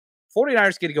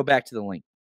49ers get to go back to the link.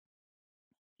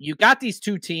 You got these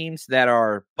two teams that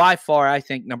are by far, I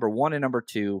think, number 1 and number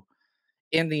 2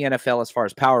 in the NFL as far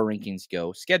as power rankings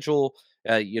go. Schedule,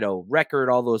 record,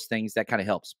 all those things, that kind of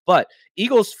helps. But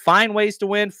Eagles find ways to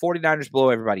win. 49ers blow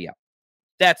everybody out.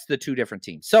 That's the two different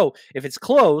teams. So if it's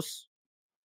close,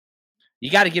 you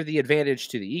got to give the advantage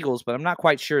to the Eagles, but I'm not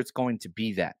quite sure it's going to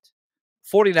be that.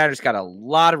 49ers got a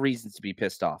lot of reasons to be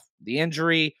pissed off. The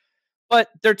injury, but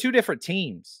they're two different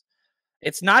teams.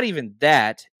 It's not even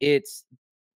that. It's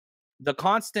the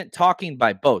constant talking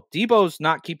by both. Debo's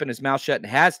not keeping his mouth shut and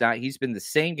has not. He's been the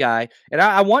same guy, and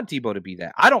I want Debo to be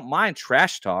that. I don't mind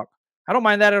trash talk. I don't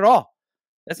mind that at all.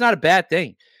 That's not a bad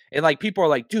thing. And like people are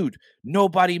like, dude,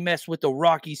 nobody messed with the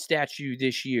Rocky statue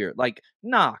this year. Like,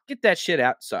 nah, get that shit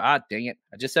out. So, dang it.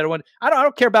 I just said one. I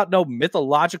don't care about no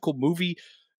mythological movie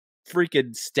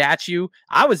freaking statue.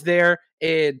 I was there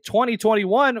in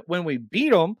 2021 when we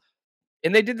beat them,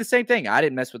 and they did the same thing. I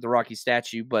didn't mess with the Rocky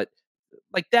statue, but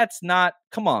like, that's not,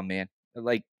 come on, man.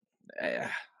 Like,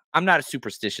 I'm not a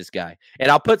superstitious guy.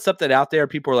 And I'll put something out there.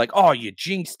 People are like, oh, you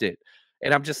jinxed it.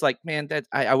 And I'm just like, man, that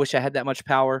I wish I had that much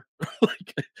power.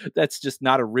 Like, that's just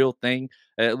not a real thing.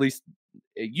 At least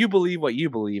you believe what you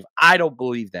believe. I don't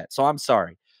believe that. So I'm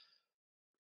sorry.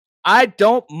 I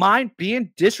don't mind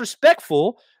being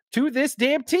disrespectful to this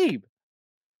damn team.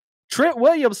 Trent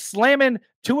Williams slamming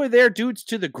two of their dudes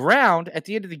to the ground at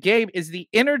the end of the game is the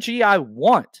energy I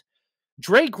want.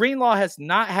 Dre Greenlaw has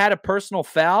not had a personal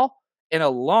foul in a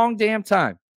long damn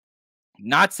time.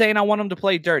 Not saying I want him to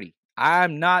play dirty.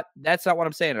 That's not what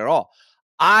I'm saying at all.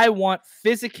 I want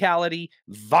physicality,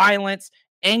 violence,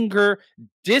 anger,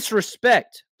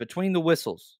 disrespect between the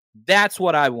whistles. That's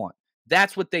what I want.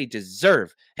 That's what they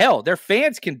deserve. Hell, their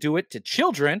fans can do it to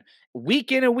children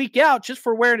week in and week out just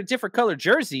for wearing a different color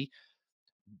jersey.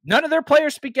 None of their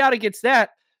players speak out against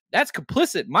that. That's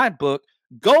complicit in my book.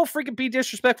 Go freaking be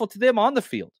disrespectful to them on the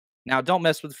field. Now, don't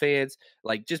mess with fans.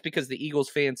 Like, just because the Eagles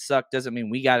fans suck doesn't mean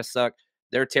we got to suck.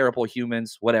 They're terrible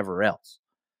humans, whatever else.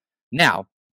 Now,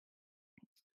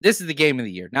 this is the game of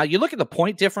the year. Now, you look at the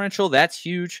point differential. That's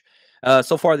huge.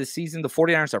 So far this season, the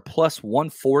 49ers are plus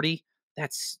 140.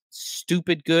 That's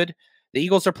stupid good. The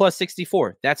Eagles are plus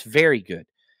 64. That's very good.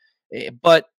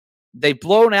 But they've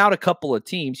blown out a couple of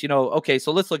teams. Okay,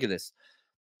 so let's look at this.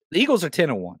 The Eagles are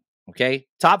 10-1. Okay,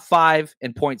 top 5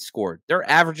 in points scored. They're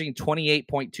averaging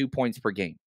 28.2 points per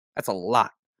game. That's a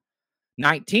lot.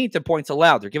 19th in points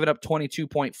allowed. They're giving up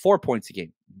 22.4 points a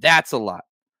game. That's a lot.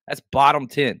 That's bottom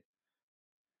 10.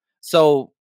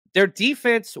 So their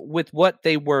defense with what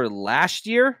they were last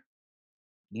year,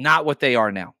 not what they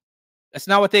are now. That's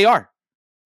not what they are.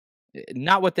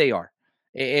 Not what they are.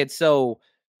 And so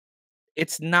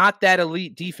it's not that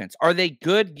elite defense. Are they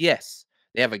good? Yes.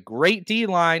 They have a great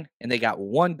D-line, and they got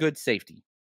one good safety.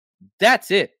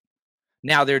 That's it.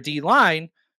 Now, their D-line,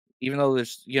 even though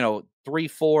there's, 3-4,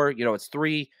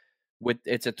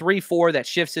 it's a 3-4 that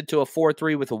shifts into a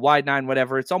 4-3 with a wide 9,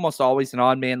 whatever. It's almost always an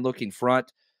odd man looking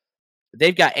front.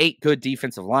 They've got 8 good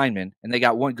defensive linemen, and they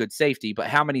got 1 good safety, but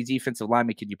how many defensive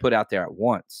linemen can you put out there at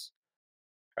once?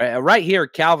 Right here,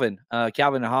 Calvin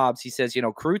Hobbs, he says,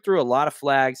 Crew threw a lot of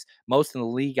flags, most in the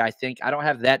league, I think. I don't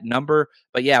have that number,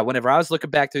 but yeah, whenever I was looking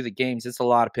back through the games, it's a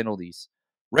lot of penalties.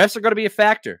 Refs are going to be a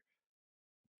factor.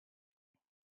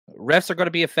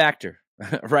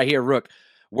 Right here, Rook.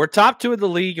 We're top 2 of the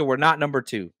league, and we're not number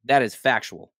 2. That is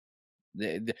factual.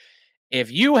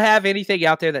 If you have anything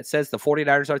out there that says the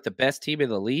 49ers aren't the best team in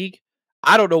the league,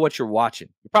 I don't know what you're watching.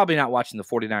 You're probably not watching the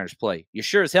 49ers play. You're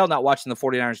sure as hell not watching the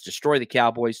 49ers destroy the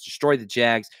Cowboys, destroy the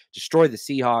Jags, destroy the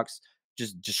Seahawks,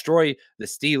 just destroy the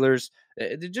Steelers,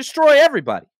 destroy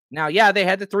everybody. Now, yeah, they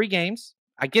had the 3 games.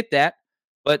 I get that,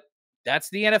 but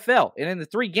that's the NFL. And in the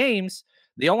 3 games,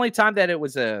 the only time that it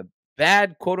was a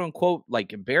bad, quote-unquote,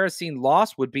 like embarrassing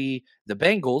loss would be the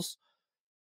Bengals.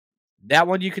 That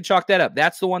one, you can chalk that up.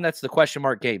 That's the one that's the question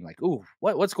mark game. Like, ooh,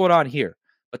 what's going on here?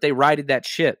 But they righted that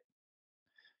ship.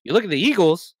 You look at the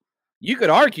Eagles, you could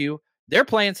argue they're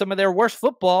playing some of their worst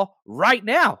football right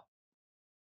now.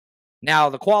 Now,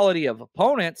 the quality of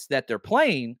opponents that they're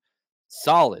playing,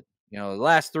 solid. The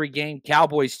last 3 games,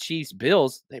 Cowboys, Chiefs,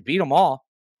 Bills, they beat them all.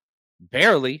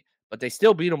 Barely, but they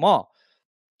still beat them all.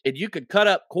 And you could cut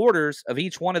up quarters of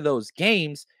each one of those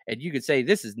games, and you could say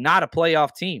this is not a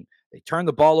playoff team. They turn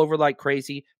the ball over like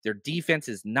crazy. Their defense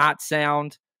is not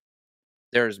sound.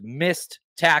 There's missed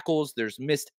tackles. There's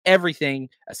missed everything.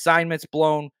 Assignments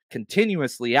blown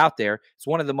continuously out there. It's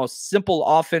one of the most simple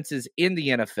offenses in the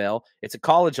NFL. It's a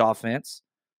college offense.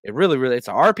 It really, it's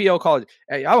an RPO college.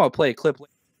 Hey, I want to play a clip.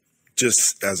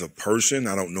 Just as a person,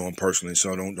 I don't know him personally,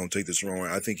 so don't take this wrong.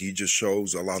 I think he just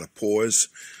shows a lot of poise.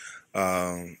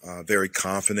 very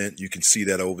confident. You can see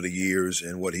that over the years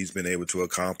and what he's been able to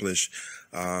accomplish.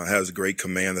 Has a great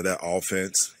command of that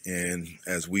offense. And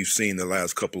as we've seen the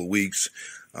last couple of weeks,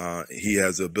 he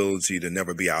has the ability to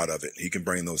never be out of it. He can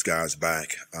bring those guys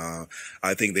back.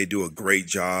 I think they do a great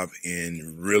job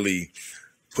in really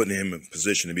putting him in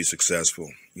position to be successful.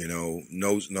 You know,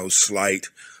 no slight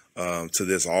to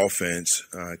this offense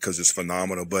because it's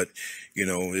phenomenal, but you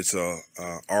know it's a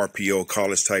RPO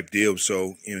college type deal.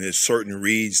 So you know there's certain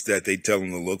reads that they tell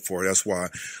them to look for. That's why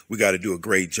we got to do a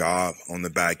great job on the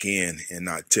back end and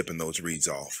not tipping those reads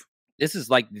off. This is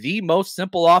like the most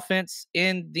simple offense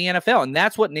in the NFL, and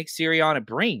that's what Nick Sirianni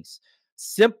brings.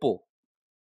 Simple.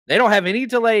 They don't have any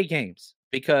delay games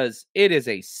because it is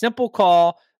a simple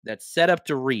call that's set up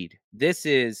to read.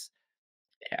 It's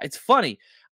funny.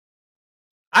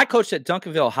 I coached at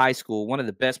Duncanville High School, one of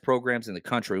the best programs in the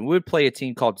country. We would play a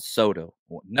team called DeSoto,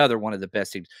 another one of the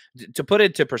best teams. To put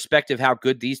into perspective how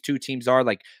good these two teams are,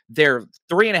 like they're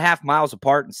 3.5 miles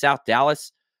apart in South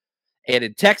Dallas. And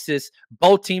in Texas,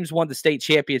 both teams won the state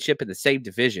championship in the same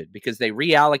division because they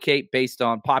reallocate based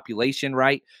on population,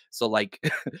 right? So, like,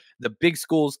 the big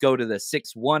schools go to the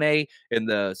 6-1A, and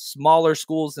the smaller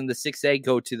schools in the 6A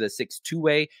go to the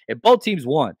 6-2A, and both teams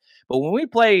won. But when we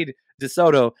played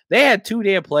DeSoto, they had 2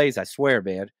 damn plays, I swear,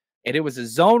 man. And it was a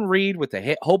zone read with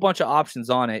a whole bunch of options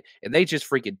on it, and they just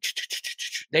freaking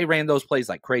they ran those plays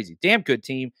like crazy. Damn good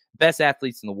team, best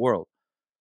athletes in the world.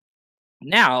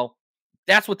 Now,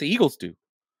 that's what the Eagles do.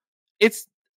 It's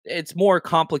more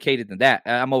complicated than that.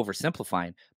 I'm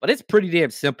oversimplifying, but it's pretty damn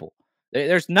simple.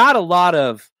 There's not a lot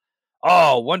of,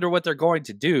 oh, wonder what they're going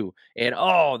to do. And,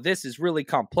 oh, this is really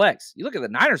complex. You look at the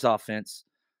Niners offense,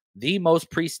 the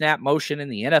most pre-snap motion in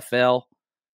the NFL.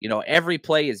 You know, every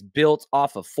play is built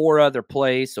off of 4 other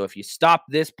plays. So if you stop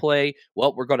this play,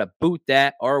 well, we're going to boot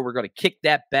that, or we're going to kick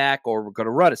that back, or we're going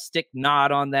to run a stick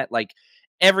nod on that. Like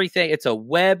everything, it's a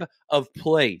web of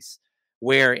plays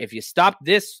where if you stop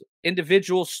this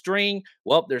individual string,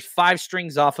 well, there's 5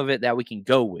 strings off of it that we can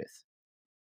go with.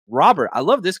 Robert, I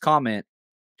love this comment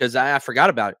because I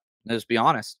forgot about it. Let's be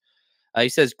honest. He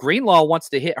says, Greenlaw wants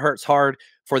to hit Hurts hard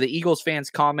for the Eagles fans'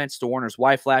 comments to Warner's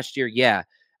wife last year. Yeah,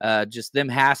 just them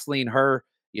hassling her,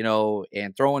 you know,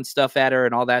 and throwing stuff at her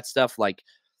and all that stuff. Like,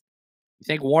 you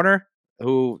think Warner,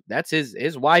 who that's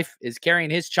his wife, is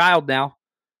carrying his child now,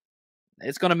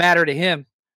 it's going to matter to him.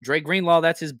 Dre Greenlaw,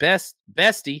 that's his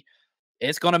bestie.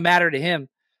 It's going to matter to him.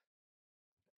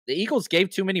 The Eagles gave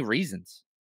too many reasons.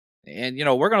 And, you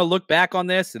know, we're going to look back on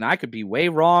this, and I could be way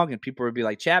wrong, and people would be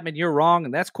like, Chapman, you're wrong,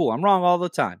 and that's cool. I'm wrong all the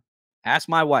time. Ask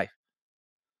my wife.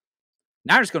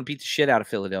 Niners going to beat the shit out of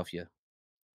Philadelphia.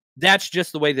 That's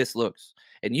just the way this looks.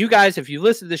 And you guys, if you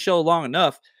listen to the show long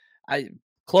enough,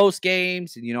 close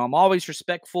games, and, you know, I'm always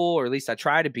respectful, or at least I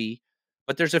try to be.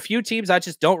 But there's a few teams I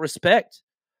just don't respect.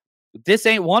 This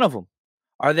ain't one of them.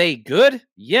 Are they good?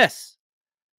 Yes.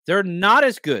 They're not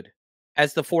as good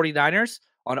as the 49ers.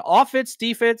 On offense,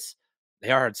 defense,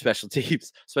 they are on special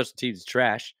teams. Special teams is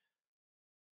trash.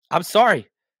 I'm sorry.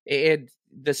 And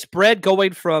the spread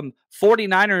going from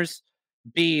 49ers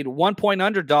being 1-point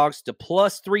underdogs to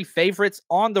 +3 favorites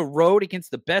on the road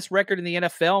against the best record in the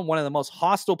NFL and one of the most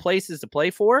hostile places to play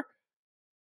for.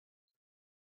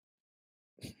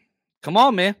 Come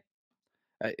on, man.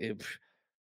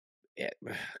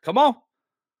 Come on.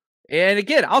 And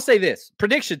again, I'll say this.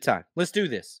 Prediction time. Let's do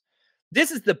this.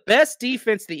 This is the best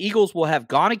defense the Eagles will have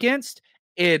gone against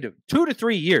in 2 to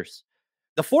 3 years.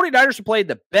 The 49ers have played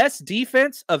the best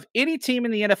defense of any team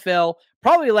in the NFL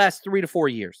probably the last 3 to 4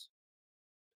 years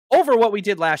over what we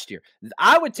did last year.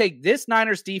 I would take this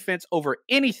Niners defense over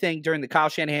anything during the Kyle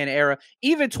Shanahan era,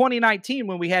 even 2019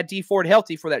 when we had D Ford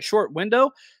healthy for that short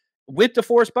window with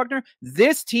DeForest Buckner.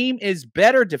 This team is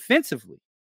better defensively.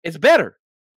 It's better.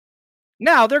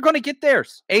 Now they're going to get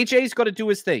theirs. AJ's going to do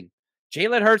his thing.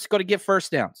 Jalen Hurts going to get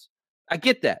first downs. I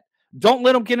get that. Don't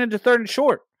let them get into 3rd and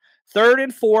short. 3rd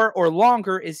and 4 or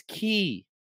longer is key.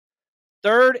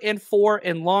 3rd and 4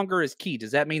 and longer is key.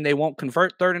 Does that mean they won't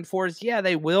convert 3rd and 4s? Yeah,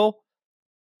 they will.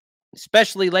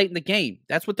 Especially late in the game.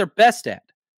 That's what they're best at.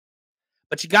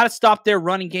 But you got to stop their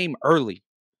running game early.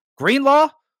 Greenlaw,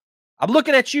 I'm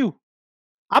looking at you.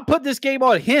 I'm putting this game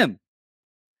on him.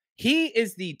 He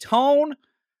is the tone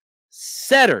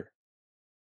setter.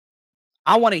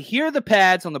 I want to hear the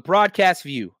pads on the broadcast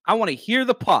view. I want to hear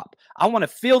the pop. I want to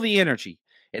feel the energy.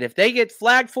 And if they get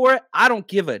flagged for it, I don't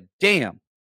give a damn.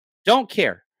 Don't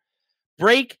care.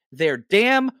 Break their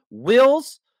damn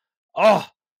wills. Oh,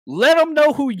 let them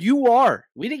know who you are.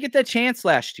 We didn't get that chance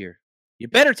last year. You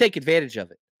better take advantage of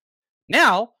it.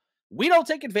 Now, we don't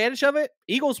take advantage of it.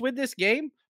 Eagles win this game.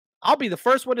 I'll be the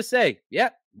first one to say, yeah,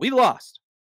 we lost.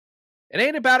 It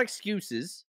ain't about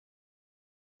excuses.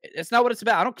 It's not what it's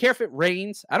about. I don't care if it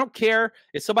rains. I don't care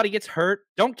if somebody gets hurt.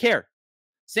 Don't care.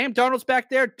 Sam Darnold's back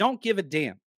there. Don't give a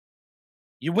damn.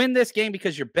 You win this game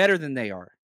because you're better than they are.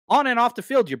 On and off the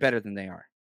field, you're better than they are.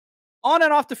 On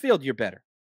and off the field, you're better.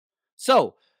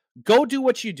 So go do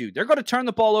what you do. They're going to turn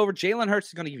the ball over. Jalen Hurts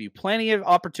is going to give you plenty of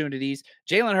opportunities.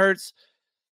 Jalen Hurts,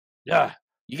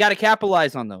 you got to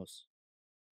capitalize on those.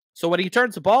 So when he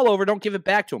turns the ball over, don't give it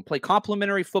back to him. Play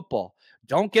complimentary football.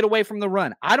 Don't get away from the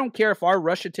run. I don't care if our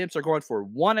rush attempts are going for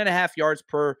 1.5 yards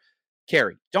per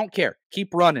carry. Don't care.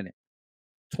 Keep running it.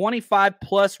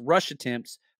 25-plus rush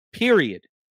attempts, period.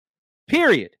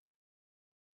 Period.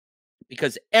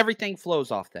 Because everything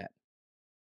flows off that.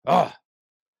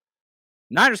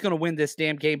 Niners going to win this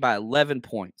damn game by 11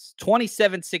 points.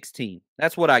 27-16.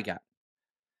 That's what I got.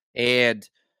 And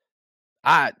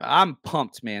I'm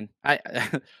pumped, man.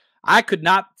 I could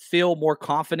not feel more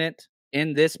confident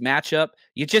in this matchup.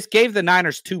 You just gave the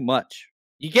Niners too much.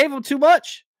 You gave them too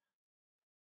much.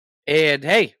 And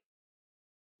hey,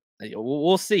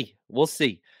 we'll see. We'll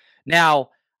see. Now,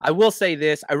 I will say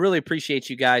this. I really appreciate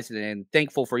you guys and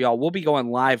thankful for y'all. We'll be going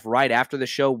live right after the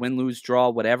show. Win, lose, draw,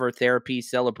 whatever, therapy,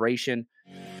 celebration.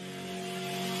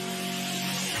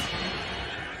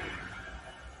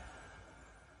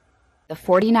 The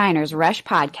 49ers Rush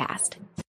Podcast.